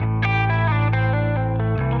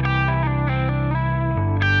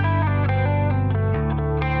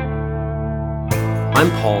I'm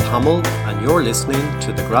Paul Hamill, and you're listening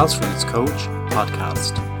to the Grassroots Coach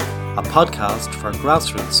podcast, a podcast for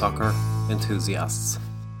grassroots soccer enthusiasts.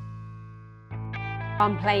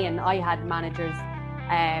 From playing, I had managers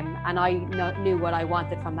and I knew what I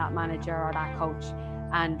wanted from that manager or that coach.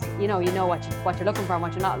 And you know what you're looking for and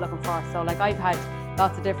what you're not looking for. So like I've had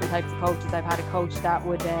lots of different types of coaches. I've had a coach that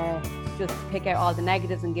would just pick out all the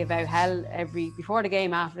negatives and give out hell before the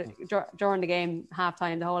game, after, during the game,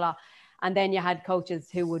 halftime, the whole lot. And then you had coaches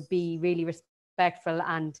who would be really respectful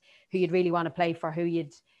and who you'd really want to play for, who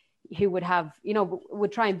would have,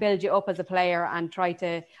 would try and build you up as a player and try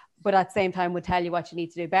to, but at the same time would tell you what you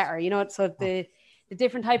need to do better. So the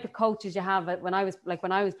different type of coaches you have. When I was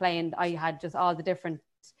playing, I had just all the different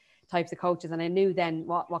types of coaches, and I knew then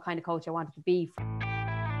what kind of coach I wanted to be.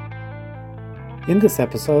 In this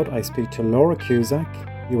episode, I speak to Laura Cusack,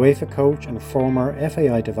 UEFA coach and former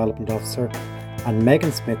FAI development officer, and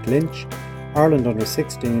Megan Smith-Lynch, Ireland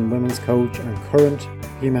under-16 women's coach and current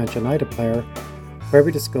Peamount United player, where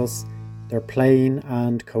we discuss their playing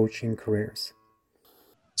and coaching careers.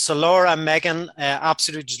 So Laura and Megan,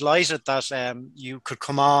 absolutely delighted that you could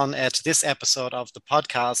come on to this episode of the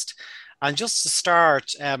podcast. And just to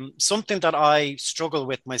start, something that I struggle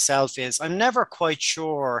with myself is I'm never quite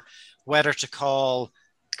sure whether to call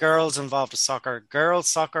girls involved with soccer, girls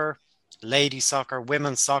soccer, ladies soccer,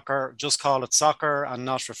 women's soccer, just call it soccer and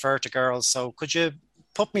not refer to girls. So could you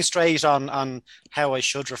put me straight on how I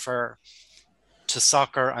should refer to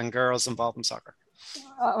soccer and girls involved in soccer?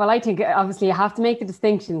 Well, I think obviously you have to make the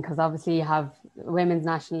distinction, because obviously you have women's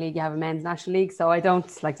national league, you have a men's national league. So I don't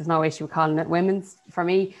there's no issue with calling it women's for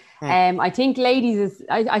me. I think ladies is,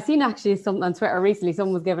 I seen actually something on Twitter recently,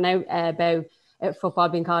 someone was giving out about football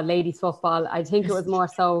being called ladies football. I think it was more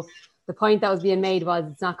so the point that was being made was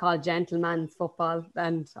it's not called gentleman's football.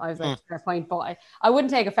 And I was like, fair point. But I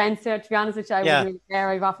wouldn't take offence to it, to be honest with you. I wouldn't really care.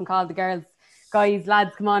 I've often called the girls, guys,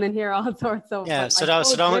 lads, come on in here, all sorts of. Yeah, so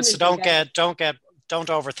don't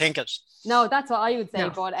overthink it. No, that's what I would say. No.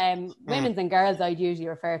 But women's and girls, I'd usually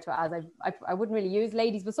refer to it as. I wouldn't really use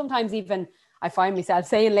ladies, but sometimes even I find myself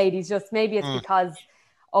saying ladies. Just maybe it's because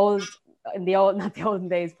not the olden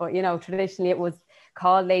days, but traditionally it was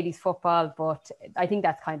called ladies football. But I think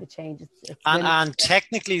that's kind of changed. And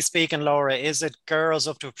technically speaking, Laura, is it girls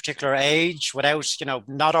up to a particular age without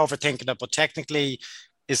not overthinking it? But technically,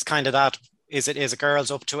 is kind of that. Is it girls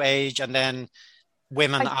up to age and then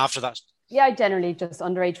women after that? Yeah, generally just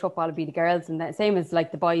underage football would be the girls, and the same as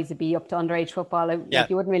like the boys would be up to underage football. Like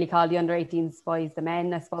you wouldn't really call the under 18s boys the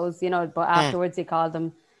men, I suppose, but afterwards you'd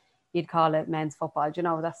call it men's football.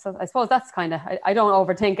 I suppose that's kind of, I don't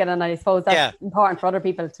overthink it, and I suppose that's important for other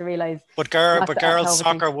people to realise. But girls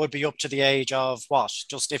soccer would be up to the age of what?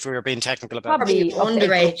 Just if we were being technical about probably it.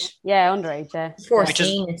 underage. Yeah, underage, yeah.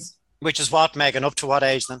 14. Which is what, Megan, up to what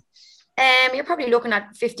age then? You're probably looking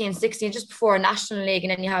at 15, 16, just before a national league,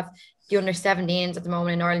 and then you have the under 17s at the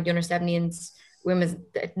moment in Ireland, the under 17s women's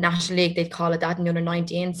national league, they'd call it that, in the under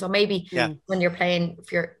 19. So maybe when you're playing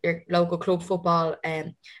for your local club football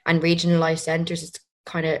and regionalised centres, it's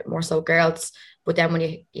kind of more so girls. But then when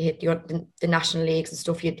you hit the national leagues and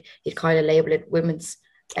stuff, you'd kind of label it women's.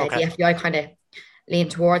 The FBI kind of lean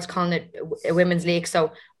towards calling it a women's league.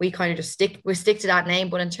 So we kind of just stick to that name.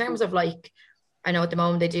 But in terms of I know at the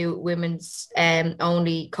moment they do women's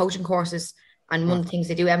only coaching courses. And one of the things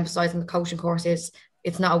they do emphasise in the coaching course is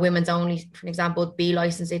it's not a women's only, for example, B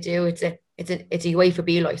license they do. It's a UEFA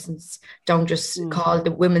B license. Don't just call it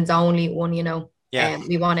the women's only one,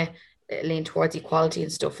 we want to lean towards equality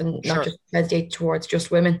and stuff, and not just hesitate towards just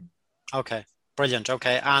women. Okay, brilliant.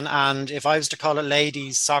 Okay, and if I was to call it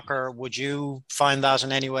ladies soccer, would you find that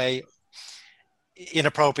in any way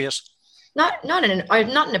inappropriate? Not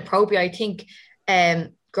inappropriate. I think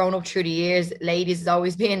growing up through the years, ladies has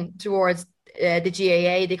always been towards the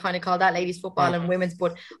GAA. They kind of call that ladies football and women's,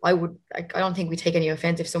 but I don't think we take any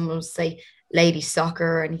offence if someone was to say ladies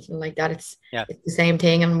soccer or anything like that. It's the same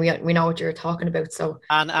thing, and we know what you're talking about. So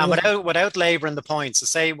without labouring the point, so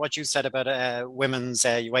say what you said about women's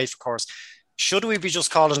UEFA course, should we be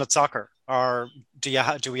just calling it soccer, or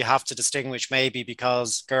do we have to distinguish maybe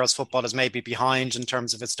because girls football is maybe behind in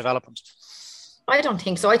terms of its development? I don't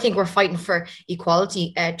think so. I think we're fighting for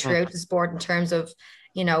equality throughout the sport in terms of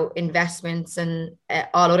investments and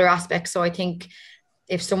all other aspects. So I think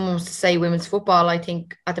if someone was to say women's football, I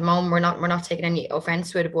think at the moment we're not taking any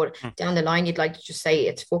offence with it, but down the line you'd like to just say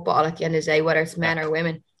it's football at the end of the day, whether it's men or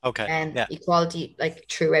women. Okay. And equality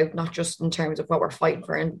throughout, not just in terms of what we're fighting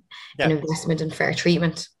for and investment and fair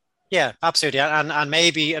treatment. Yeah, absolutely. And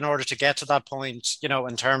maybe in order to get to that point,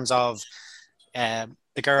 in terms of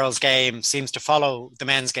the girls' game seems to follow the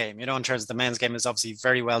men's game, in terms of the men's game is obviously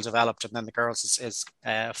very well developed, and then the girls is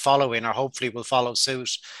following, or hopefully will follow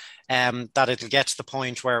suit, that it'll get to the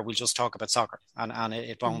point where we'll just talk about soccer, and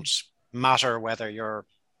it won't matter whatever your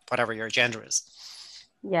gender is.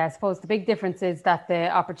 Yeah, I suppose the big difference is that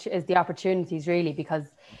the opportunities, really, because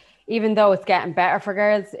even though it's getting better for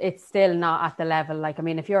girls, it's still not at the level. Like, I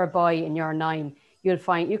mean, if you're a boy and you're 9, you'll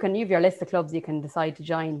find you have your list of clubs you can decide to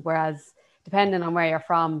join. Whereas, depending on where you're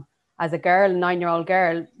from, as a girl, a 9-year-old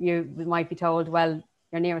girl, you might be told, well,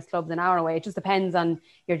 your nearest club's an hour away. It just depends on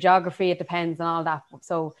your geography. It depends on all that.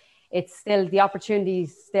 So it's still, the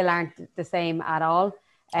opportunities still aren't the same at all.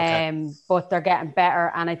 But they're getting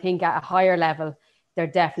better. And I think at a higher level, they're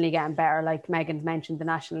definitely getting better. Like Megan's mentioned, the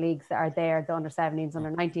national leagues that are there, the under-17s,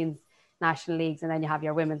 under-19s national leagues, and then you have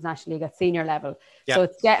your women's national league at senior level. Yeah. So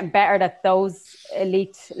it's getting better that those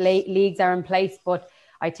elite leagues are in place. But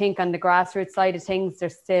I think on the grassroots side of things,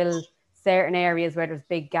 there's still certain areas where there's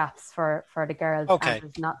big gaps for the girls. Okay.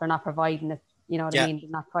 And they're not providing it, you know what I mean? They're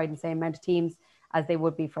not providing the same amount of teams as they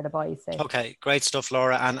would be for the boys. So. Okay, great stuff,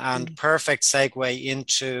 Laura, and perfect segue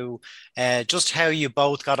into just how you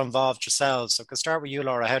both got involved yourselves. So I can start with you,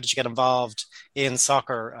 Laura. How did you get involved in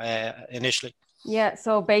soccer initially? Yeah,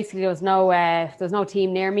 so basically there was no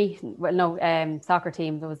team near me. Well, no soccer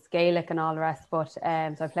team. There was Gaelic and all the rest, but so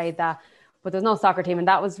I played that. But there's no soccer team, and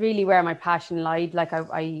that was really where my passion lied. Like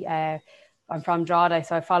I'm from Drogheda,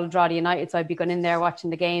 so I followed Drogheda United, so I'd be going in there watching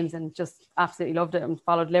the games and just absolutely loved it, and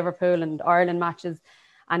followed Liverpool and Ireland matches.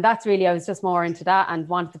 And that's really, I was just more into that and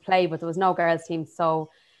wanted to play, but there was no girls team. So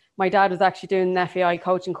my dad was actually doing an FAI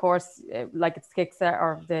coaching course, like it's Kickstart,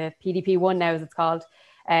 or the PDP1 now as it's called.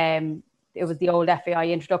 It was the old FAI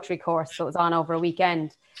introductory course, so it was on over a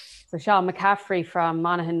weekend. So Sean McCaffrey from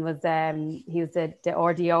Monaghan was, he was the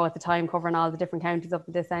RDO at the time, covering all the different counties up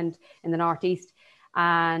to this end in the northeast.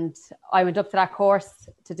 And I went up to that course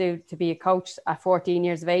to be a coach at 14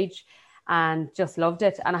 years of age, and just loved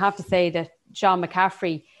it. And I have to say that Sean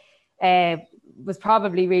McCaffrey was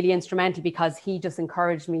probably really instrumental, because he just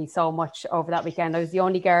encouraged me so much over that weekend. I was the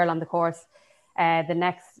only girl on the course. The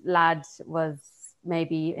next lad was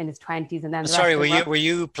maybe in his 20s, and then were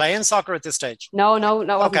you playing soccer at this stage? No,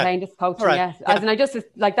 I wasn't playing, just coaching. Right. Yeah. As in, I just,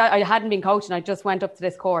 like that, I hadn't been coaching. I just went up to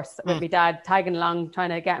this course with my dad, tagging along,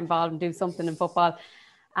 trying to get involved and do something in football.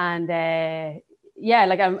 And and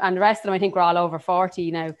the rest of them, I think, were all over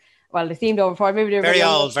 40 now. Well, they seemed over 40. Maybe they were very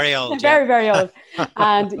old. Very, very old.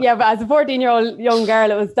 And but as a 14-year-old young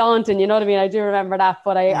girl, it was daunting, you know what I mean? I do remember that,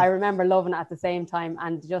 but I remember loving it at the same time.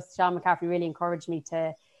 And just Sean McCaffrey really encouraged me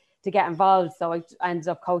to get involved. So I ended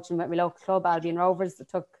up coaching with my local club, Albion Rovers. I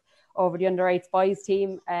took over the under-8s boys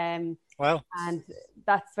team. Wow. And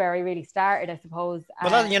that's where I really started, I suppose.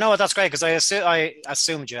 Well, you know what, that's great, because I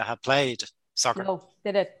assumed you had played soccer. No,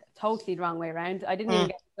 did it totally the wrong way around. I didn't even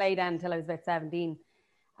get to play then until I was about 17.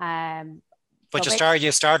 But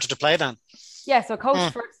you started to play then? Yeah, so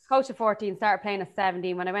coach at 14, started playing at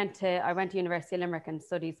 17. When I went to University of Limerick and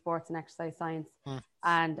studied sports and exercise science,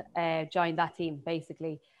 and joined that team,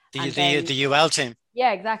 basically. The UL team.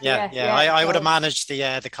 Yeah, exactly. Yeah. I would have managed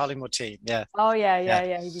the Collingwood team. Yeah. Oh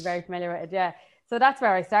yeah. You'd be very familiar with it. Yeah. So that's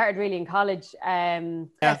where I started really in college. So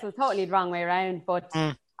it was totally the wrong way around. But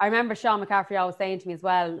I remember Sean McCaffrey always saying to me as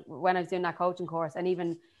well, when I was doing that coaching course, and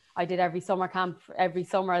even I did every summer camp every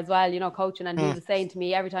summer as well, you know, coaching. And he was saying to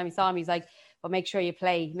me every time he saw me, he's like, "But make sure you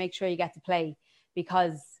play. Make sure you get to play,"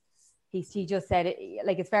 because he just said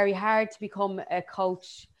it's very hard to become a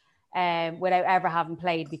coach without ever having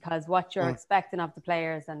played, because what you're expecting of the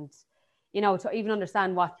players, and you know, to even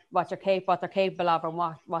understand what they're capable of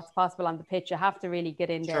and what's possible on the pitch, you have to really get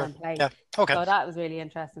in there and play. Yeah. Okay. So that was really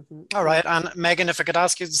interesting for me. All right. And Megan, if I could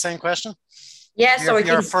ask you the same question. Yeah. So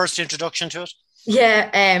your first introduction to it.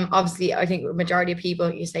 Yeah. Obviously, I think the majority of people,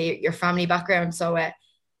 you say your family background. So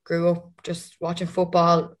grew up just watching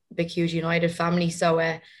football, big huge United family. So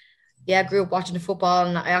grew up watching the football,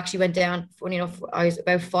 and I actually went down, funny enough, I was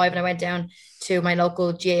about 5 and I went down to my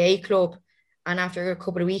local GAA club, and after a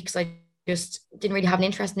couple of weeks I just didn't really have an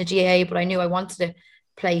interest in the GAA, but I knew I wanted to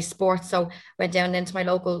play sports, so went down then to my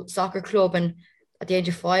local soccer club, and at the age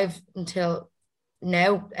of 5 until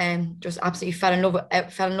now, just absolutely fell in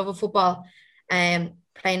love with football,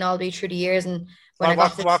 playing all the way through the years. And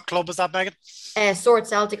what club was that, Megan? Sword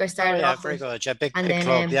Celtic I started off very with. Good. Yeah, big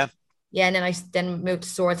club, Yeah, and then I moved to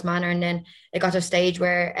Swords Manor, and then it got to a stage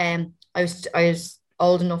where I was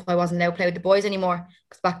old enough, I wasn't allowed to play with the boys anymore,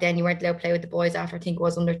 because back then you weren't allowed to play with the boys after, I think it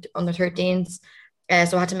was under 13s.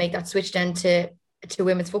 So I had to make that switch then to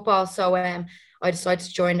women's football. So I decided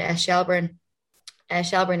to join Shelburne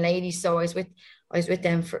ladies. So I was with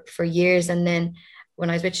them for years, and then when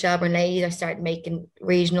I was with Shelburne Ladies, I started making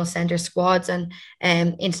regional centre squads and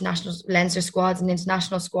international Leinster squads and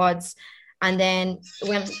international squads. And then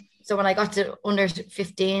when I got to under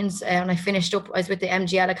 15s and I finished up, I was with the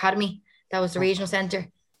MGL Academy. That was the regional centre.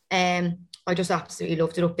 I just absolutely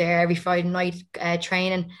loved it up there every Friday night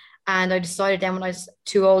training. And I decided then when I was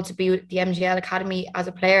too old to be with the MGL Academy as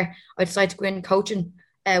a player, I decided to go in coaching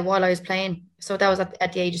while I was playing. So that was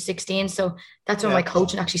at the age of 16. So that's when my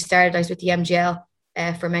coaching actually started. I was with the MGL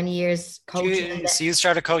for many years coaching. So you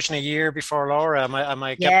started coaching a year before Laura. Am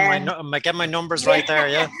I getting my numbers right there?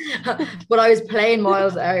 Yeah. But I was playing,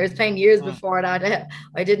 Miles. I was playing years before that.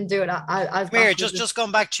 I didn't do it as just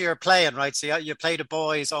going back to your playing, right? So you played the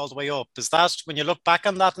boys all the way up. Is that, when you look back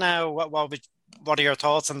on that now, what are your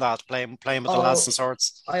thoughts on that, playing with the lads and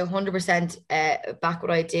sorts? I 100% back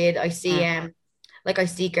what I did. I see I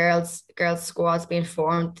see girls squads being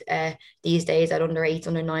formed these days at under 8s,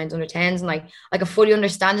 under 9s, under 10s, and I can fully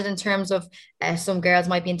understand it in terms of some girls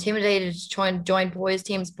might be intimidated to try and join boys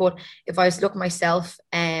teams, but if I was to look myself,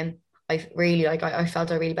 I really I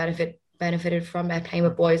felt I really benefited from playing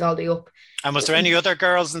with boys all the way up. And was there any other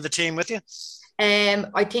girls in the team with you?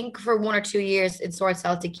 I think for 1 or 2 years in Sword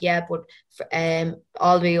Celtic, yeah, but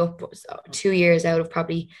all the way up, 2 years out of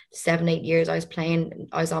probably 7-8 years I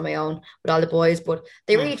was on my own with all the boys, but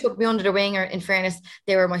they really took me under the wing. Or in fairness,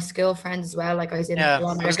 they were my school friends as well. Like I was in. Yeah,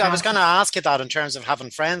 I was going to ask you that in terms of having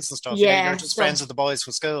friends and stuff. Yeah, you're just friends with the boys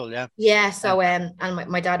from school. Yeah. Yeah. So and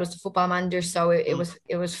my dad was the football manager, so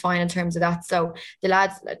it was fine in terms of that. So the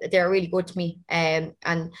lads, they're really good to me. And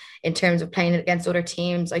in terms of playing against other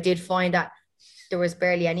teams, I did find that there was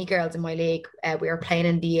barely any girls in my league. We were playing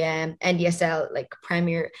in the NDSL, like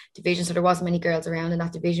Premier Division, so there wasn't many girls around in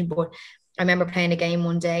that division. But I remember playing a game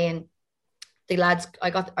one day, and the lads,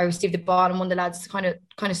 I received the ball, and one of the lads kind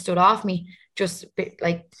of stood off me, just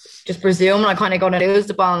presuming I kind of going to lose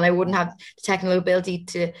the ball, and I wouldn't have the technical ability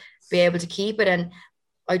to be able to keep it. And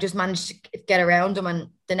I just managed to get around him, and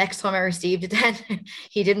the next time I received it, then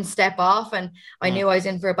he didn't step off, and I knew I was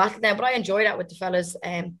in for a battle then. But I enjoyed that with the fellas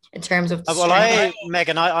in terms of.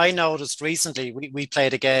 Megan, I noticed recently we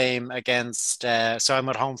played a game against. So I'm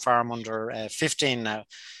at Home Farm under 15 now.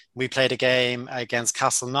 We played a game against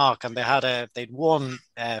Castleknock, and they'd one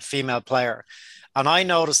female player, and I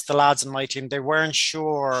noticed the lads in my team, they weren't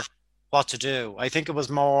sure what to do. I think it was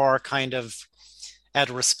more kind of out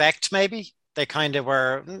of respect, maybe. They kind of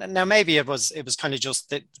were. Now maybe it was kind of just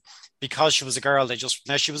that because she was a girl.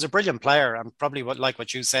 She was a brilliant player, and probably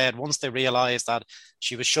what you said. Once they realised that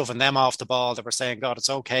she was shoving them off the ball, they were saying, "God, it's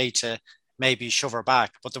okay to maybe shove her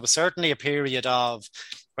back." But there was certainly a period of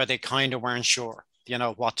where they kind of weren't sure,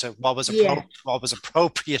 what was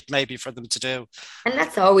appropriate maybe for them to do. And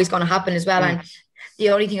that's always going to happen as well. And the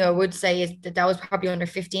only thing I would say is that was probably under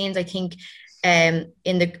 15s. I think in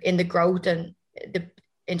the growth and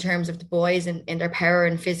in terms of the boys and in their power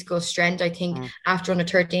and physical strength, I think after under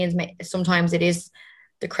 13s, sometimes it is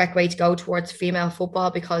the correct way to go towards female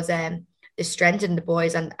football, because the strength in the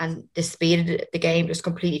boys and the speed of the game just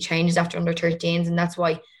completely changes after under 13s. And that's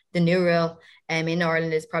why the new rule in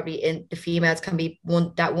Ireland is probably in the females can be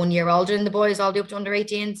 1 year older than the boys, all the way up to under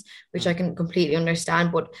 18s, which I can completely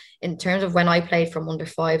understand. But in terms of when I played from under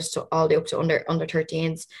 5s to all the way up to under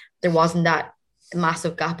 13s, there wasn't that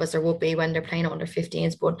massive gap as there would be when they're playing under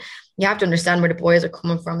 15s. But you have to understand where the boys are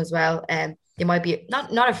coming from as well. They might be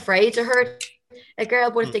not afraid to hurt a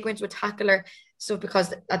girl, but if they go into a tackler, so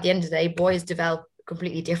because at the end of the day, boys develop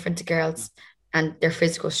completely different to girls, and their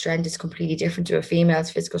physical strength is completely different to a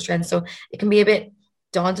female's physical strength. So it can be a bit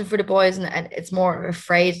daunting for the boys, and it's more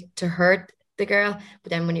afraid to hurt the girl. But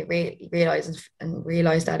then when you realize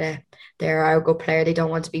that they're a good player, they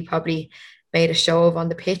don't want to be probably made a show of on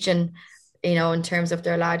the pitch, and in terms of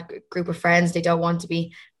their lad group of friends, they don't want to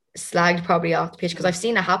be slagged probably off the pitch, because I've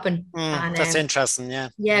seen it happen. And, that's interesting,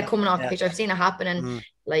 yeah. Coming off the pitch, I've seen it happen, and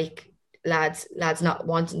lads not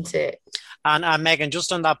wanting to. And Megan,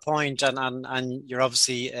 just on that point, and you're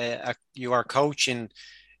obviously you are coaching.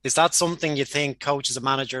 Is that something you think coaches and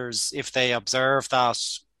managers, if they observe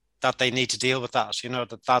that they need to deal with that?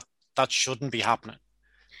 That shouldn't be happening.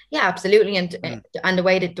 Yeah, absolutely. And the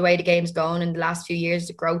way the game's going in the last few years,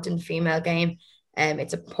 the growth in the female game,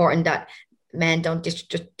 it's important that men don't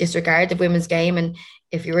just disregard the women's game. And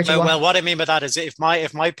if you were to what I mean by that is if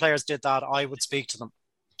my players did that, I would speak to them.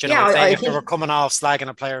 If they were coming off slagging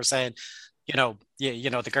a player saying,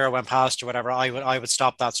 the girl went past or whatever, I would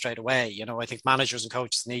stop that straight away. I think managers and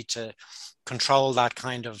coaches need to control that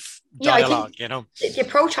kind of dialogue. The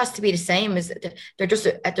approach has to be the same. Is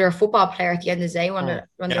they're a football player at the end of the day when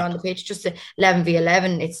they're on the pitch, just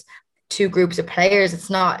 11v11. two groups of players. It's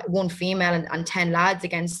not one female and 10 lads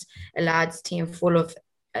against a lads team full of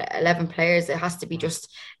 11 players. It has to be just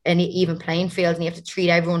an even playing field, and you have to treat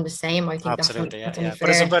everyone the same. I think absolutely, that's yeah. only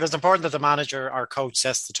fair. But it's important that the manager or coach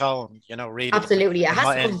sets the tone, you know, really. Absolutely. It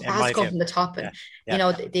has to come from the top. And, yeah. you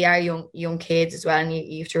know, they are young kids as well. And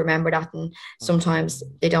you have to remember that. And sometimes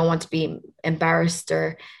they don't want to be embarrassed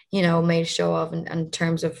or, you know, made a show of in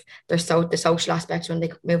terms of the social aspects when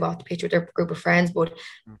they move off the pitch with their group of friends. But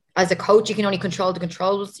as a coach, you can only control the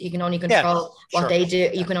controls. You can only control what they do.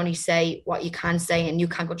 You can only say what you can say, and you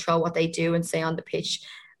can't control what they do and say on the pitch,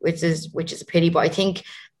 which is a pity. But I think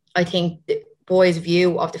the boys'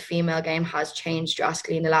 view of the female game has changed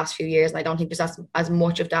drastically in the last few years, and I don't think there's as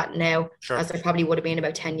much of that now as there probably would have been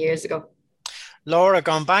about 10 years ago. Laura,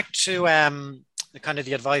 going back to the kind of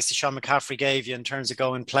the advice that Sean McCaffrey gave you in terms of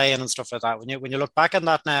going playing and stuff like that, when you look back on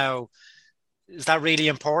that now, is that really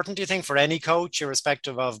important, do you think, for any coach,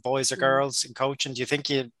 irrespective of boys or girls in coaching? Do you think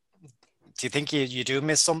you do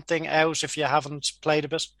miss something out if you haven't played a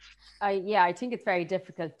bit? I think it's very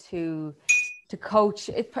difficult to coach.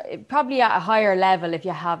 It probably at a higher level if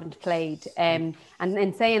you haven't played. And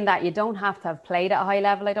in saying that, you don't have to have played at a high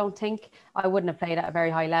level. I don't think I wouldn't have played at a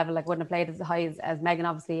very high level. I wouldn't have played as high as Megan,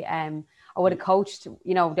 obviously. I would have coached,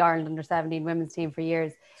 you know, the Ireland under-17 women's team for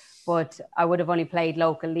years, but I would have only played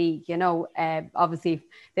local league, you know. Obviously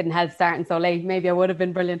didn't help starting so late. Maybe I would have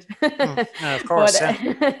been brilliant. Of course.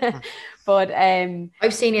 But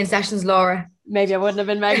I've seen you in sessions, Laura. Maybe I wouldn't have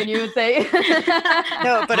been Megan, you would say.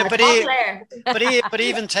 No, but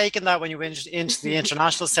even taking that when you went into the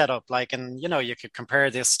international setup, like, and you know, you could compare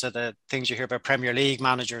this to the things you hear about Premier League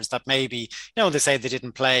managers that maybe, you know, they say they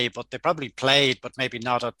didn't play, but they probably played, but maybe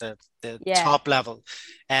not at the top level.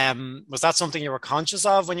 Was that something you were conscious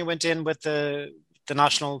of when you went in with the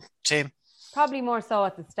national team? Probably more so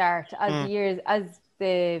at the start,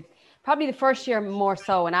 probably the first year more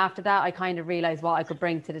so, and after that I kind of realized what I could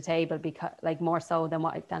bring to the table, because like more so than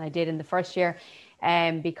I did in the first year,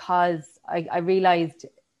 because I realized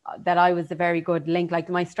that I was a very good link. Like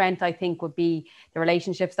my strength, I think, would be the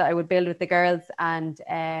relationships that I would build with the girls, and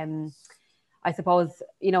I suppose,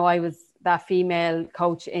 you know, I was that female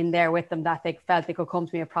coach in there with them that they felt they could come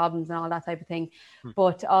to me with problems and all that type of thing.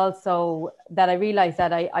 But also that I realized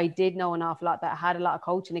that I did know an awful lot, that I had a lot of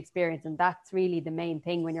coaching experience, and that's really the main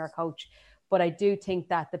thing when you're a coach. But I do think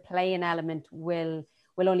that the playing element will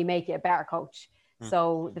only make you a better coach.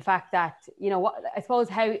 So the fact that, you know, I suppose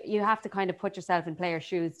how you have to kind of put yourself in players'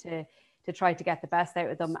 shoes to try to get the best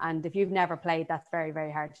out of them. And if you've never played, that's very,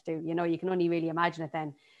 very hard to do. You know, you can only really imagine it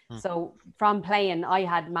then. So from playing, I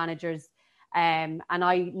had managers, and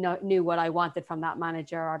I knew what I wanted from that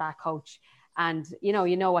manager or that coach. And, you know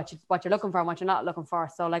what you're looking for and what you're not looking for.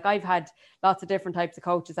 So like I've had lots of different types of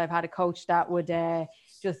coaches. I've had a coach that would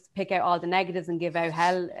just pick out all the negatives and give out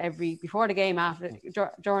hell before the game, after,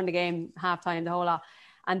 during the game, halftime, the whole lot.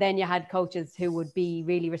 And then you had coaches who would be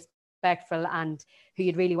really respectful and who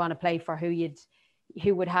you'd really want to play for, who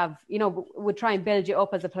would have, you know, would try and build you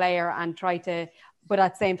up as a player and but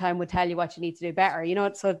at the same time would tell you what you need to do better, you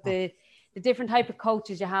know. So the different type of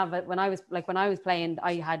coaches you have, when I was playing,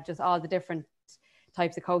 I had just all the different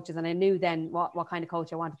types of coaches, and I knew then what kind of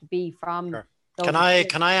coach I wanted to be from. Sure. Can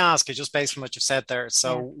I ask you, just based on what you've said there?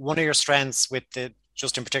 So one of your strengths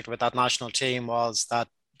just in particular with that national team was that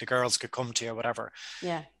the girls could come to you or whatever.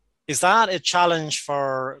 Yeah. Is that a challenge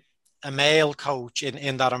for a male coach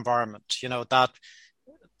in that environment? You know, that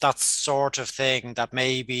sort of thing, that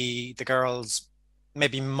maybe the girls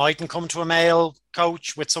maybe mightn't come to a male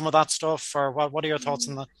coach with some of that stuff, or what are your thoughts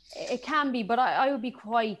on that? It can be, but I would be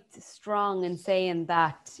quite strong in saying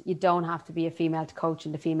that you don't have to be a female to coach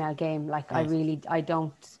in the female game. Like I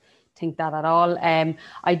don't think that at all.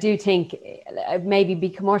 I do think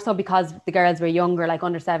maybe more so because the girls were younger, like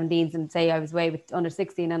under 17s, and say I was away with under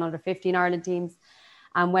 16 and under 15 Ireland teams.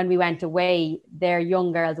 And when we went away, they're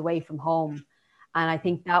young girls away from home. And I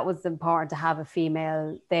think that was important to have a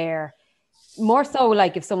female there. More so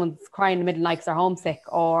like if someone's crying in the middle of the night because they're homesick,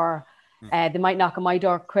 or they might knock on my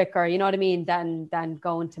door quicker, you know what I mean, than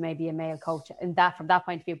going to maybe a male coach, and that from that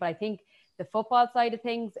point of view. But I think the football side of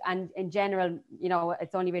things, and in general, you know,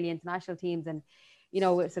 it's only really international teams and, you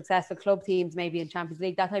know, successful club teams, maybe in Champions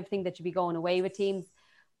League, that type of thing, that should be going away with teams,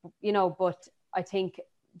 you know. But I think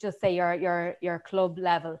just say your club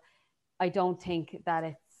level, I don't think that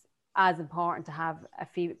it's as important to have a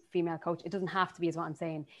female coach. It doesn't have to be, is what I'm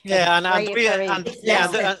saying. Yeah, and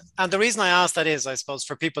the reason I ask that is, I suppose,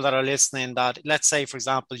 for people that are listening, that let's say, for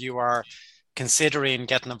example, you are considering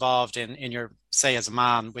getting involved in your, say as a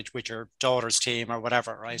man, with your daughter's team or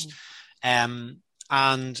whatever, right?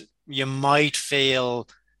 And you might feel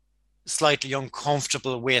slightly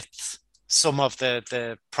uncomfortable with some of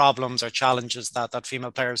the problems or challenges that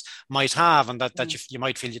female players might have, and that you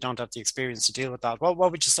might feel you don't have the experience to deal with that. What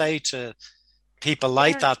would you say to people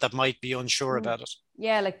like that might be unsure about it?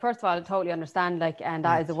 Yeah, like first of all, I totally understand, like, and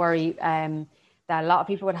that is a worry that a lot of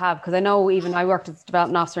people would have, because I know even I worked as a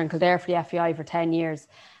development officer in Kildare for the FEI for 10 years,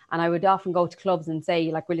 and I would often go to clubs and say,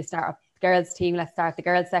 like, will you start a girls team? Let's start the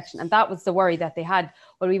girls section. And that was the worry that they had.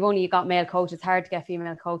 Well, we've only got male coaches, hard to get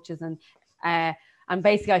female coaches, and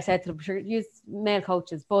basically I said to them, sure, use male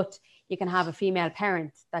coaches, but you can have a female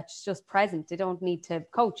parent that's just present. They don't need to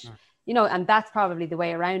coach, you know, and that's probably the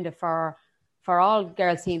way around it for all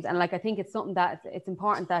girls teams. And like, I think it's something that it's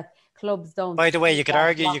important that clubs don't. By the way, you could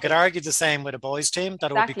argue the same with a boys team,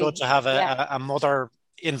 that it would be good to have a mother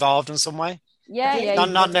involved in some way.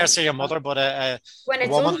 Not necessarily a mother, but when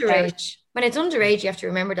it's underage. When it's underage, you have to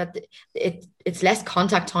remember that it's less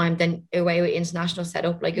contact time than away with international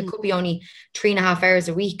setup. Like it could be only 3.5 hours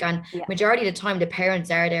a week, and majority of the time the parents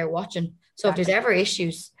are there watching. So if there's ever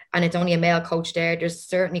issues and it's only a male coach there, there's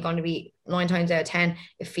certainly going to be 9 times out of 10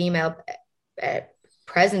 a female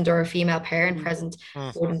present or a female parent present.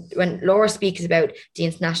 When Laura speaks about the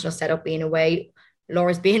international setup being away,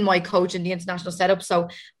 Laura's been my coach in the international setup, so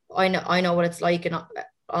I know what it's like, and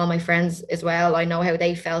all my friends as well. I know how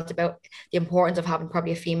they felt about the importance of having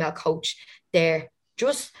probably a female coach there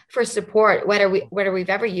just for support, whether we've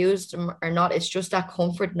ever used them or not. It's just that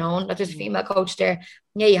comfort knowing that there's a female coach there.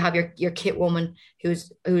 Yeah, you have your kit woman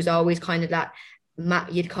who's always kind of that,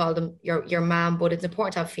 you'd call them your mom, but it's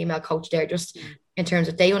important to have a female coach there, just in terms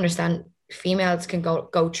of they understand females can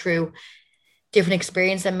go through different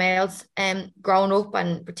experience than males growing up,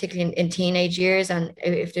 and particularly in teenage years. And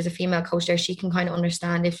if there's a female coach there, she can kind of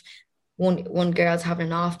understand if one girl's having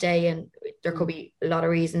an off day, and there could be a lot of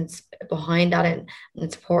reasons behind that, and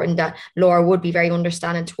it's important that Laura would be very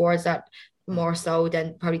understanding towards that, more so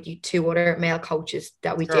than probably the 2 other male coaches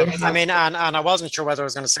that we did have. I mean, and I wasn't sure whether I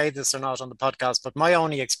was going to say this or not on the podcast, but my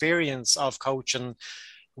only experience of coaching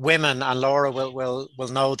women, and Laura will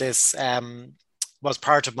know this, was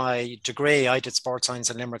part of my degree. I did sports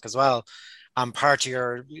science in Limerick as well, and part of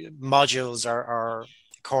your modules or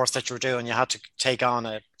course that you were doing, you had to take on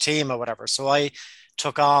a team or whatever. So I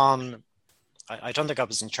took on, I don't think I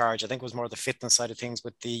was in charge, I think it was more the fitness side of things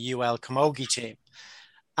with the UL Camogie team.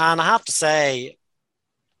 And I have to say,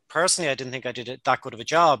 personally, I didn't think I did that good of a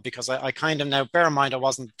job, because I kind of, now bear in mind I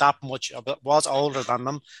wasn't that much, I was older than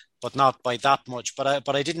them, but not by that much, but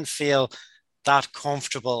I didn't feel that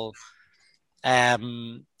comfortable.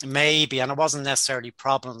 Maybe, and it wasn't necessarily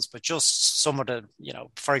problems, but just some of the, you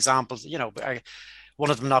know, for example, you know,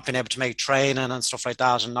 one of them not being able to make training and stuff like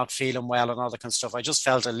that, and not feeling well and all that kind of stuff. I just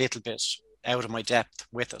felt a little bit out of my depth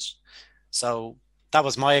with it. So that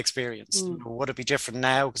was my experience. Would it be different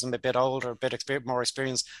now because I'm a bit older, a bit more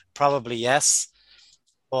experienced? Probably yes.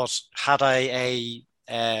 But had I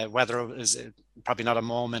whether it was probably not a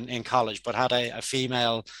mom in college, but had a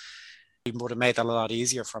female, it would have made that a lot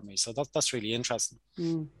easier for me. So that's really interesting.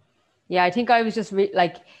 Yeah, I think I was just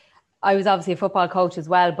I was obviously a football coach as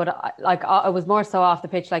well, but I was more so off the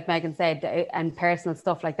pitch, like Megan said, and personal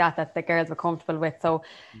stuff like that the girls were comfortable with. So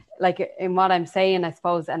like in what I'm saying, I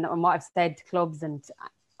suppose, and what I've said to clubs and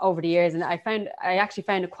over the years, and I actually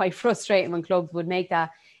found it quite frustrating when clubs would make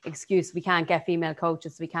that excuse, we can't get female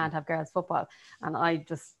coaches, we can't have girls football. And I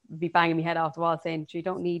just be banging my head off the wall saying, you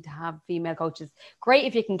don't need to have female coaches. Great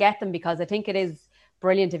if you can get them, because I think it is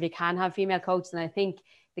brilliant if you can have female coaches. And I think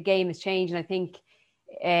the game has changed. And I think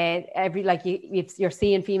you're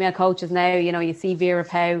seeing female coaches now, you know, you see Vera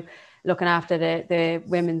Powell looking after the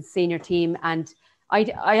women's senior team. And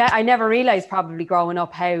I never realized probably growing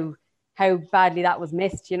up how badly that was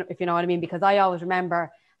missed, you know, if you know what I mean, because I always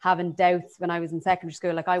remember having doubts when I was in secondary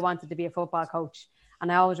school. Like I wanted to be a football coach,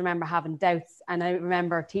 and I always remember having doubts. And I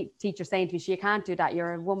remember teacher saying to me, you can't do that.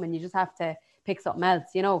 You're a woman. You just have to pick something else,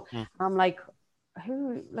 you know. I'm like,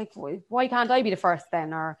 why can't I be the first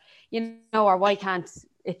then? Or, you know, or why can't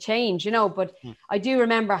it change, you know? But I do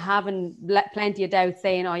remember having plenty of doubts,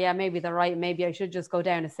 saying, oh yeah, maybe they're right. Maybe I should just go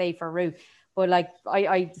down a safer route. But like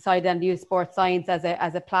I decided then to use sports science as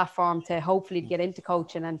a platform to hopefully get into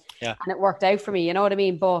coaching, and it worked out for me, you know what I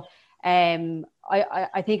mean? But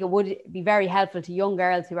I think it would be very helpful to young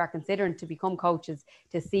girls who are considering to become coaches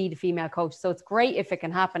to see the female coach. So it's great if it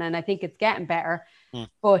can happen, and I think it's getting better.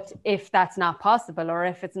 But if that's not possible, or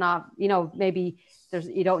if it's not, you know, maybe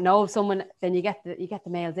you don't know someone, then you get the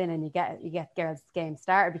males in, and you get girls' games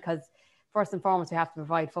started, because first and foremost we have to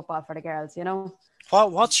provide football for the girls, you know.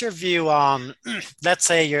 What's your view on, let's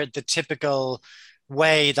say you're the typical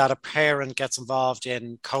way that a parent gets involved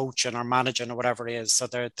in coaching or managing or whatever it is? So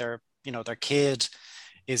they're their kid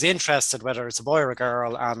is interested, whether it's a boy or a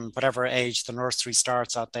girl, and whatever age the nursery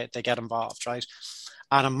starts at, they get involved, right?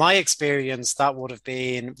 And in my experience, that would have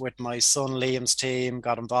been with my son Liam's team,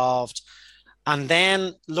 got involved. And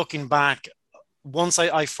then looking back, once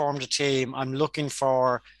I formed a team, I'm looking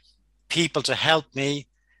for people to help me.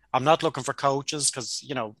 I'm not looking for coaches because,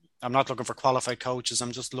 I'm not looking for qualified coaches.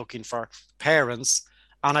 I'm just looking for parents.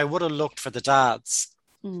 And I would have looked for the dads,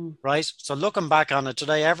 right? So looking back on it, did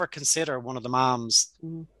I ever consider one of the moms?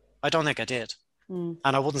 I don't think I did. And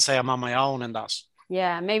I wouldn't say I'm on my own in that.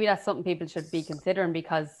 Yeah, maybe that's something people should be considering,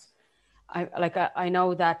 because I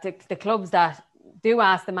know that the clubs that do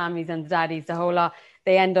ask the mammies and the daddies the whole lot,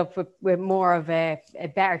 they end up with more of a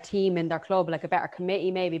better team in their club, like a better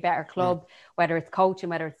committee, maybe better club, whether it's coaching,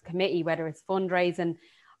 whether it's committee, whether it's fundraising.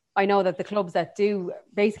 I know that the clubs that do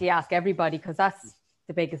basically ask everybody, because that's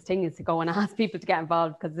the biggest thing, is to go and ask people to get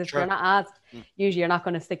involved, because if you're not asked, usually you're not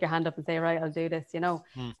going to stick your hand up and say, right, I'll do this,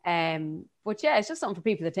 But yeah, it's just something for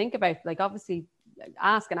people to think about. Like, obviously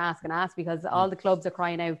ask and ask and ask, because all the clubs are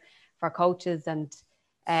crying out for coaches, and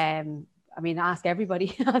ask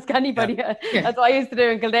everybody, ask anybody. That's what I used to do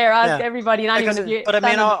in Kildare, ask everybody and anyone.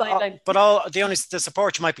 The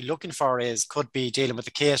support you might be looking for could be dealing with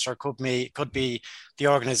the kit, or could be the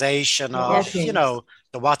organisation of,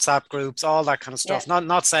 the WhatsApp groups, all that kind of stuff.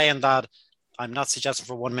 Not saying that, I'm not suggesting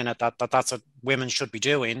for 1 minute that's what women should be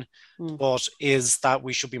doing, but is that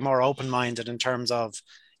we should be more open-minded in terms of,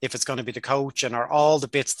 if it's going to be the coaching or all the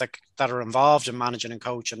bits that are involved in managing and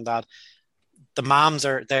coaching, that the moms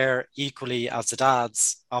are there equally as the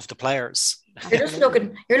dads of the players.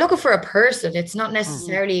 You're looking for a person. It's not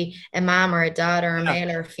necessarily a mom or a dad or a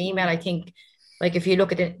male or a female. I think, like, if you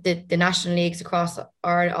look at the national leagues across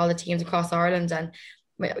all the teams across Ireland, and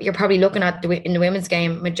you're probably looking at in the women's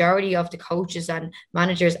game, majority of the coaches and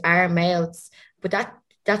managers are males. But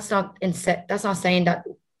that's not saying that,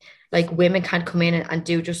 like, women can't come in and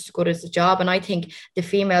do just as good as the job. And I think the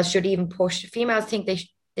females should even push. Females think they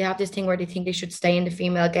have this thing where they think they should stay in the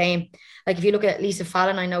female game. Like, if you look at Lisa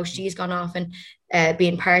Fallon, I know she's gone off and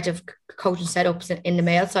being part of coaching setups in the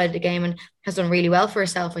male side of the game, and has done really well for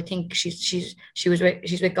herself. I think she's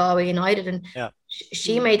with Galway United, and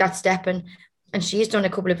she made that step, and she's done a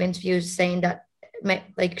couple of interviews saying that,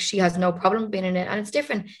 like, she has no problem being in it, and it's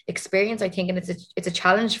different experience, I think, and it's a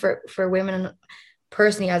challenge for women. And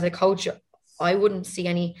personally, as a coach, I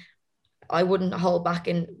wouldn't hold back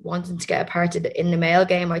in wanting to get a part in the male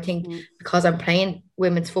game. I think because I'm playing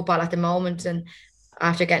women's football at the moment, and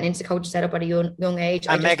after getting into coaching setup at a young age.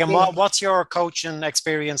 And Megan, what's your coaching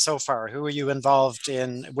experience so far? Who are you involved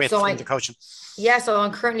in with the coaching? Yeah, so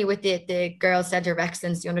I'm currently with the Girls Centre of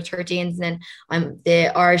Excellence, the under-13s, and then I'm the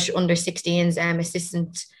Irish under-16s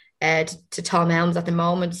assistant to Tom Elms at the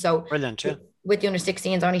moment. So brilliant, yeah. With the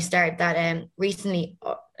under-16s, I only started that recently.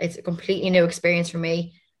 It's a completely new experience for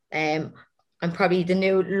me. I'm probably the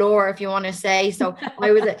new Laura, if you want to say. So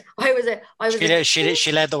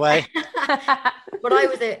she led the way. But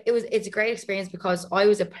it's a great experience, because I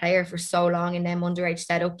was a player for so long in them underage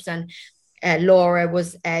setups, and Laura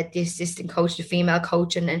was the assistant coach, the female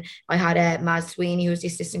coach, and then I had Maz Sweeney, who was the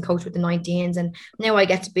assistant coach with the 19s, and now I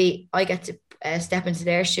get to step into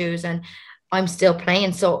their shoes, and I'm still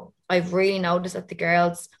playing. So I've really noticed that the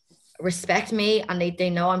girls respect me, and they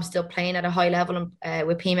know I'm still playing at a high level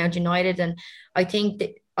with Peamount United. And I think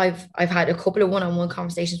that I've had a couple of one-on-one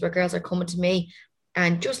conversations where girls are coming to me,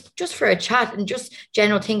 and just for a chat, and just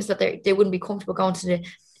general things that they wouldn't be comfortable going to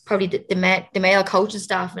the male coaching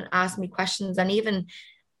staff and ask me questions. And even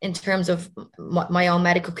in terms of my own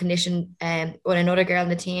medical condition, when another girl in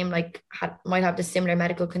the team might have the similar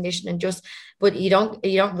medical condition, and but you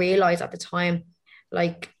don't realize at the time,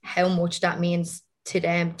 like, how much that means to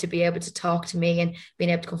them to be able to talk to me and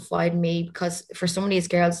being able to confide in me. Because for some of these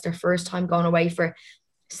girls, it's their first time going away for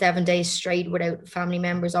 7 days straight without family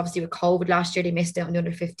members. Obviously with COVID last year, they missed out on the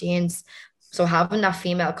under 15s. So having that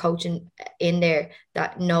female coaching in there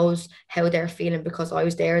that knows how they're feeling, because I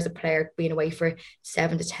was there as a player, being away for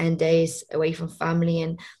 7 to 10 days away from family,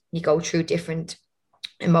 and you go through different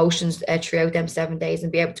emotions throughout them 7 days,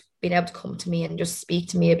 and being able to come to me and just speak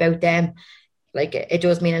to me about them, like, it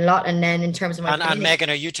does mean a lot. And then in terms of my and Megan,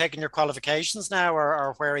 are you taking your qualifications now,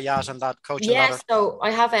 or where are you at on that coaching ladder? Yeah, so I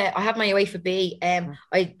have my UEFA B.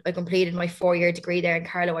 I completed my 4-year degree there in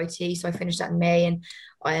Carlow IT, so I finished that in May, and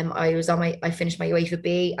I finished my UEFA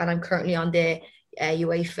B, and I'm currently on the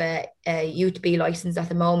UEFA Youth B license at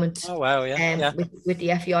the moment. Oh wow, yeah, with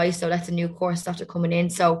the FEI, so that's a new course after coming in.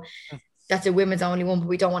 So that's a women's only one, but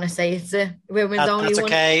we don't want to say it's a women's only that's one.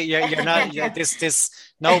 That's okay. You're not.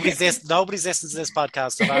 Nobody's listening to this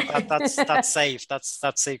podcast, so that's safe. That's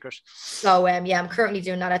secret. So I'm currently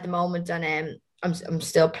doing that at the moment, and I'm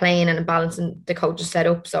still playing and balancing the coach's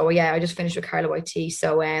setup. So I just finished with Carla YT.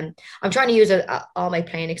 So I'm trying to use all my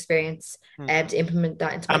playing experience to implement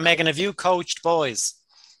that into. And Megan, have you coached boys?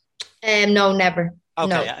 No, never. Okay,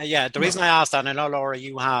 no. Yeah. The reason I asked that, and I know Laura,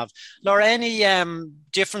 you have. Laura, any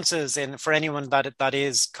differences for anyone that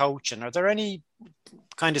is coaching? Are there any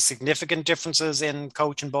kind of significant differences in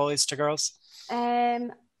coaching boys to girls?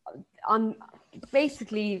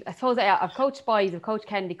 Basically, I suppose I've coached boys. I've coached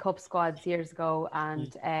Kennedy Cup squads years ago,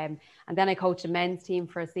 and then I coached a men's team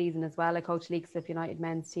for a season as well. I coached Peamount United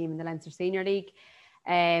men's team in the Leinster Senior League.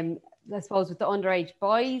 I suppose with the underage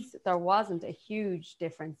boys, there wasn't a huge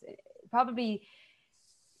difference. Probably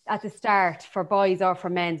at the start for boys or for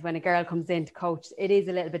men's, when a girl comes in to coach, it is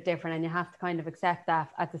a little bit different, and you have to kind of accept that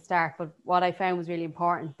at the start. But what I found was really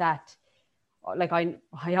important that, like I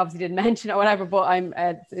obviously didn't mention it or whatever, but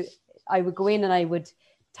I would go in and I would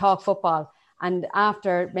talk football, and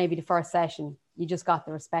after maybe the first session, you just got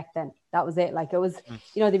the respect then. That was it. Like, it was,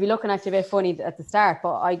 they'd be looking at you a bit funny at the start,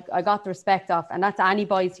 but I got the respect off, and that's any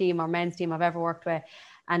boys team or men's team I've ever worked with.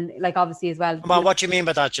 And like, obviously as well. Well, what do you mean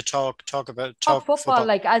by that? You talk football,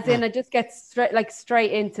 like as in I just get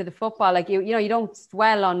straight into the football. Like you don't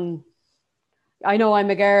dwell on, I know I'm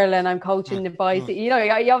a girl and I'm coaching the boys. You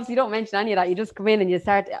obviously don't mention any of that. You just come in and you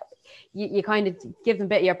start, you kind of give them a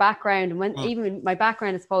bit of your background. And when even my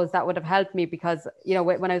background, I suppose that would have helped me, because,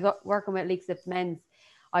 when I was working with Leagues of Men's,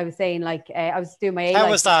 I was saying, like, I was doing my How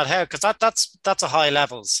was that? How? Because that's a high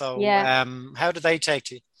level. So how did they take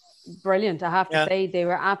to you? Brilliant, I have to say. They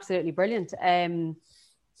were absolutely brilliant.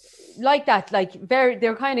 Like that, like they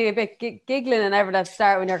were kind of a bit giggling and everything at the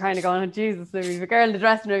start when you're kind of going, oh Jesus, there's a girl in the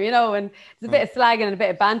dressing room, and there's a bit of slagging and a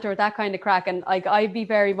bit of banter with that kind of crack. And like, I'd be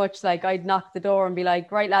very much like, I'd knock the door and be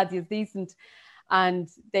like, right lads, you're decent. And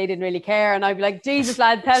they didn't really care, and I'd be like, Jesus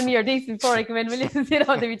lads, tell me you're decent before I come in, will you? They'd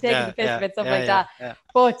be taking the piss a bit, stuff like that. Yeah.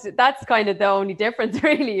 But that's kind of the only difference,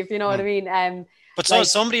 really, if you know what I mean. But so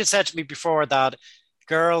somebody had said to me before that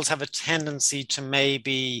girls have a tendency to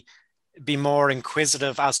maybe be more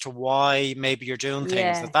inquisitive as to why maybe you're doing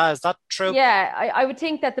things. Is that true? Yeah, I would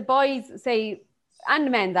think that the boys, say, and the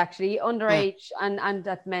men's actually, underage and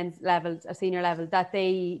at men's levels, or senior level, that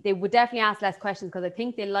they would definitely ask less questions, because I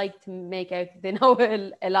think they like to make out they know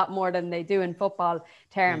a lot more than they do in football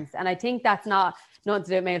terms. And I think that's nothing to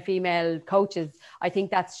do with male, female coaches. I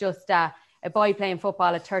think that's just a boy playing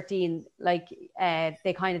football at 13, like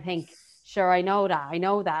they kind of think, sure, I know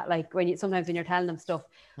that. Like sometimes when you're telling them stuff,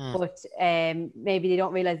 but maybe they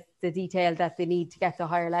don't realize the detail that they need to get to a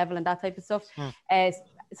higher level and that type of stuff.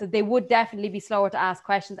 So they would definitely be slower to ask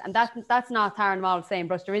questions, and that's not throwing them all the same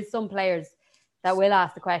brush. There is some players that will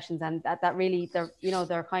ask the questions, and that really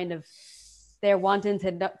they're kind of, they're wanting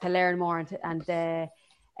to learn more,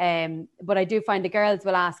 but I do find the girls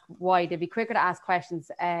will ask why. They'll be quicker to ask questions.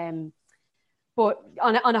 But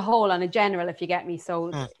on a general, if you get me.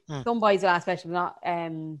 So some boys will ask questions, not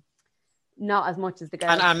as much as the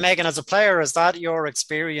girls. And Megan, as a player, is that your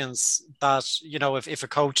experience that, if a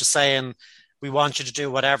coach is saying, we want you to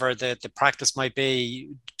do whatever the practice might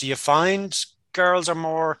be, do you find girls are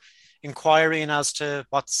more inquiring as to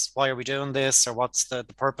why are we doing this, or what's the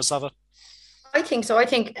purpose of it? I think so. I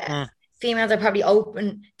think females are probably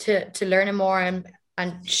open to learning more and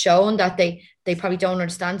showing that they probably don't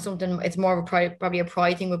understand something. It's more of probably a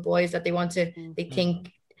pride thing with boys, that they want to, they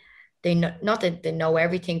think they know, not that they know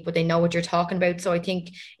everything, but they know what you're talking about. So I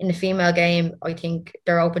think in the female game, I think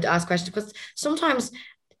they're open to ask questions, because sometimes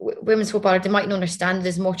women's football, they mightn't understand it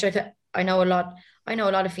as much. I know a lot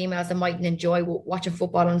of females that mightn't enjoy watching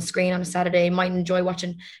football on the screen on a Saturday, mightn't enjoy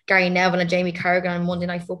watching Gary Neville and Jamie Carragher on Monday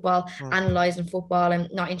Night Football, analysing football, and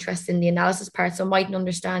not interested in the analysis part, so mightn't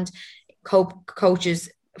understand coaches'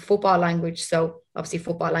 football language. So obviously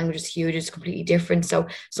football language is huge, it's completely different. So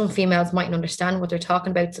some females mightn't understand what they're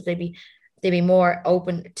talking about, so they'd be more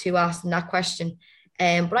open to asking that question.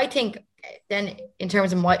 But I think then in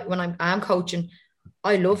terms of when I'm coaching,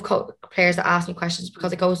 I love players that ask me questions,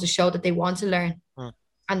 because it goes to show that they want to learn,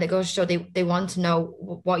 and it goes to show they want to know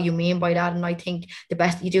what you mean by that. And I think the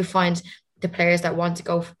best, you do find the players that want to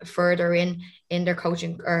go further in their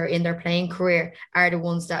coaching or in their playing career are the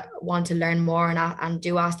ones that want to learn more and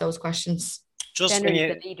do ask those questions.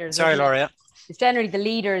 The leaders, sorry, Laura. Yeah. It's generally the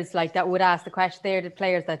leaders like that would ask the question. They're the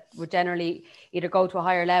players that would generally either go to a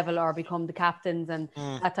higher level or become the captains and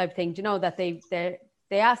that type of thing. Do you know that they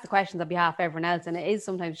ask the questions on behalf of everyone else, and it is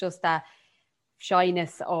sometimes just that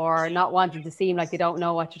shyness or not wanting to seem like they don't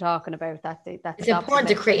know what you're talking about. It's important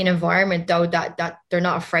to create an environment though that they're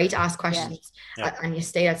not afraid to ask questions. And you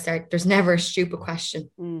stay at start. There's never a stupid question.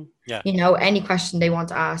 You know, any question they want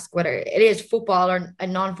to ask, whether it is football or a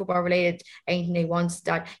non-football related, anything they want,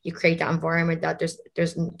 that you create that environment that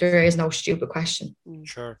there is no stupid question.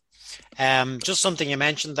 Sure. Just something you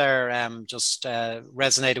mentioned there just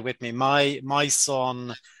resonated with me. My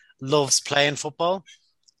son loves playing football,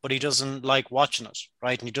 but he doesn't like watching it,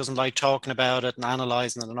 right? And he doesn't like talking about it and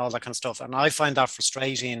analysing it and all that kind of stuff. And I find that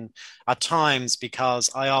frustrating at times, because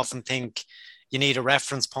I often think you need a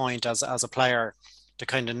reference point as a player to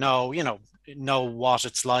kind of know what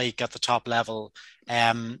it's like at the top level.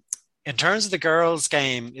 In terms of the girls'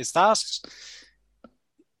 game, is that,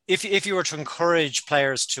 if you were to encourage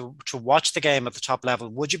players to watch the game at the top level,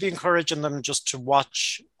 would you be encouraging them just to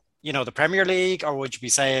watch, the Premier League, or would you be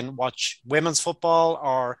saying watch women's football,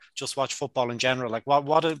 or just watch football in general? Like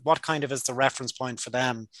what kind of is the reference point for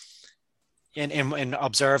them in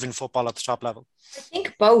observing football at the top level? I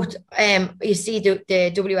think both. You see the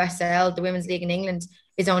WSL, the Women's League in England,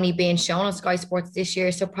 is only being shown on Sky Sports this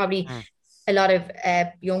year, so probably a lot of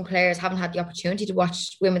young players haven't had the opportunity to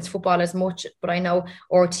watch women's football as much. But I know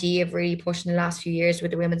RT have really pushed in the last few years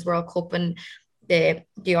with the Women's World Cup, and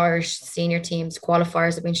the Irish senior teams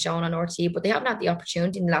qualifiers have been shown on RT, but they haven't had the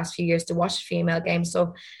opportunity in the last few years to watch the female game.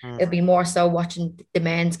 So it'll be more so watching the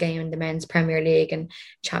men's game and the men's Premier League and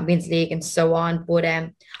Champions League and so on. But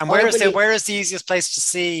and where is the easiest place to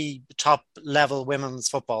see top level women's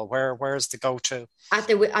football? Where is the go-to? At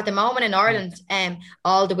the moment in Ireland,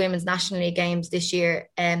 all the women's National League games this year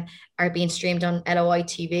are being streamed on LOI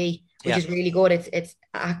TV, which is really good. It's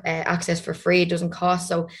access for free. It doesn't cost.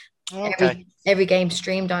 So every game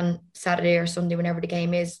streamed on Saturday or Sunday, whenever the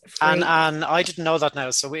game is free. And I didn't know that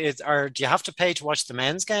now. So do you have to pay to watch the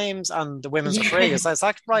men's games and the women's are free? Is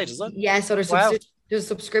that right? Is it? Yeah. So there's a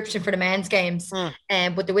subscription for the men's games,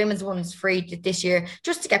 but the women's one's free this year,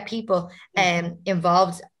 just to get people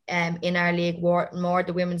involved in our league more,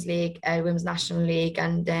 the women's league, women's national league,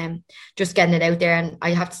 and just getting it out there. And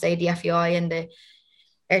I have to say, the FEI and the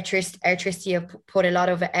Electricity have put a lot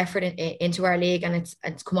of effort into our league, and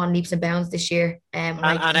it's come on leaps and bounds this year. And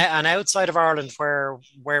outside of Ireland, where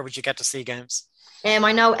would you get to see games?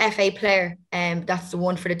 I know FA Player, that's the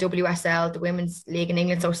one for the WSL, the Women's League in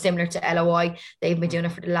England, so similar to LOI. They've been doing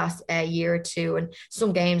it for the last year or two, and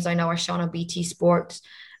some games I know are shown on BT Sport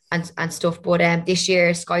and stuff. But this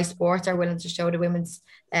year, Sky Sports are willing to show the women's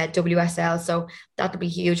WSL, so that'll be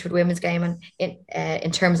huge for the women's game. And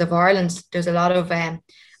in terms of Ireland, there's a lot of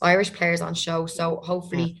Irish players on show, so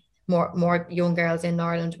hopefully more young girls in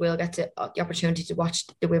Ireland will get the opportunity to watch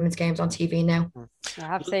the women's games on TV now. I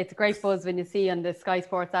have to say, it's a great buzz when you see on the Sky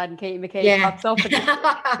Sports ad and Katie McKay pops up in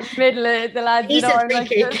the middle of the lads, it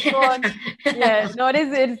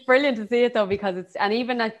is brilliant to see it though, because it's, and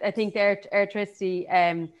even I think the Electricity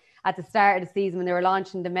at the start of the season, when they were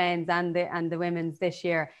launching the men's and the women's this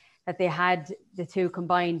year, that they had the two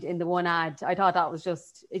combined in the one ad. I thought that was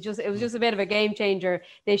it was just a bit of a game changer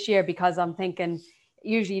this year, because I'm thinking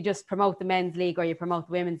usually you just promote the men's league or you promote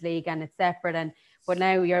the women's league and it's separate. But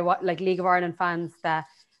now you're like League of Ireland fans that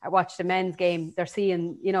watch the men's game, they're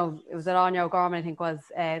seeing, it was at Anya O'Gorman, I think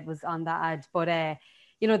was on that ad, but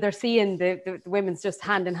they're seeing the women's just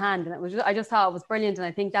hand in hand, and I just thought it was brilliant. And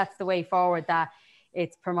I think that's the way forward, that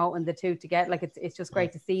it's promoting the two together. Like it's just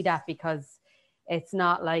great to see that, because it's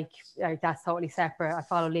not like that's totally separate. I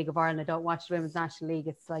follow League of Ireland, I don't watch the Women's National League.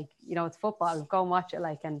 It's like, it's football, go and watch it.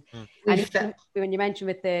 And when you mentioned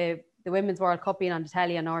with the Women's World Cup being on the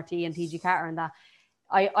telly on RT and TG Carter and that,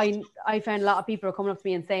 I found a lot of people are coming up to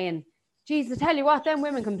me and saying, geez, I tell you what, them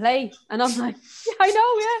women can play. And I'm like, yeah, I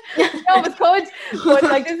know, yeah. I always could.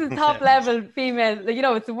 But this is top level female,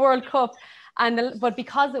 it's a World Cup. But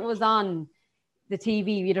because it was on the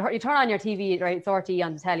TV, you turn on your TV, right? It's RT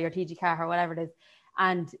on the telly or TG Carter or whatever it is,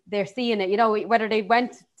 and they're seeing it. Whether they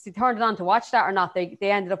turned it on to watch that or not, they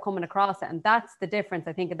ended up coming across it, and that's the difference,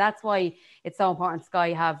 I think, and that's why it's so important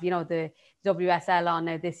Sky have the WSL on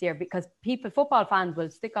now this year, because football fans will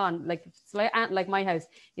stick on, like my house,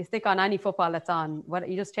 you stick on any football that's on.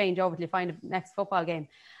 You just change over till you find the next football game,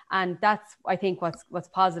 and that's, I think, what's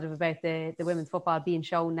positive about the women's football being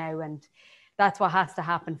shown now. And that's what has to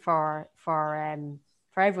happen for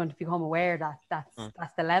everyone to become aware that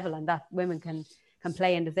that's the level, and that women can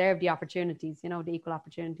play and deserve the opportunities, the equal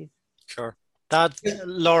opportunities. Sure.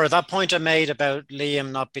 Laura, that point I made about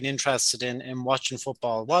Liam not being interested in watching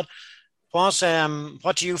football, what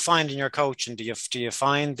do you find in your coaching? Do you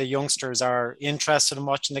find the youngsters are interested in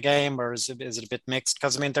watching the game, or is it a bit mixed?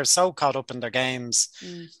 Because they're so caught up in their games.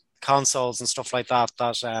 consoles and stuff like that,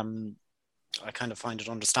 that I kind of find it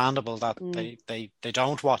understandable that they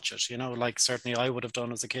don't watch it, you know, like certainly I would have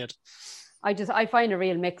done as a kid. I find a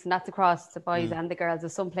real mix, and that's across the boys and the girls.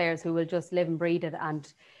 There's some players who will just live and breathe it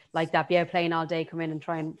and like that, be out playing all day, come in and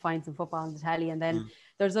try and find some football on the telly. And then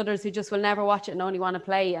there's others who just will never watch it and only want to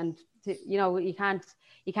play. And you know, you can't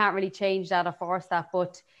really change that or force that.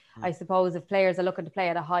 But I suppose if players are looking to play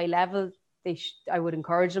at a high level, I would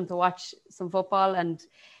encourage them to watch some football.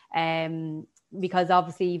 And because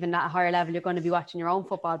obviously even at a higher level, you're going to be watching your own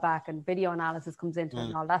football back, and video analysis comes into it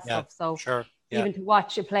and all that stuff. So even to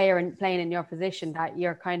watch a player and playing in your position, that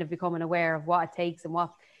you're kind of becoming aware of what it takes and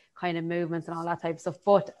what kind of movements and all that type of stuff.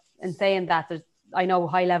 But in saying that, I know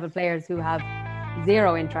high level players who have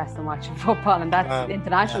zero interest in watching football, and that's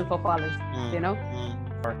international footballers, you know.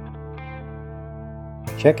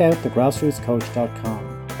 Check out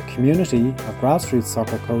thegrassrootscoach.com, a community of grassroots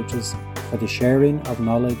soccer coaches for the sharing of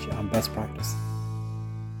knowledge and best practice.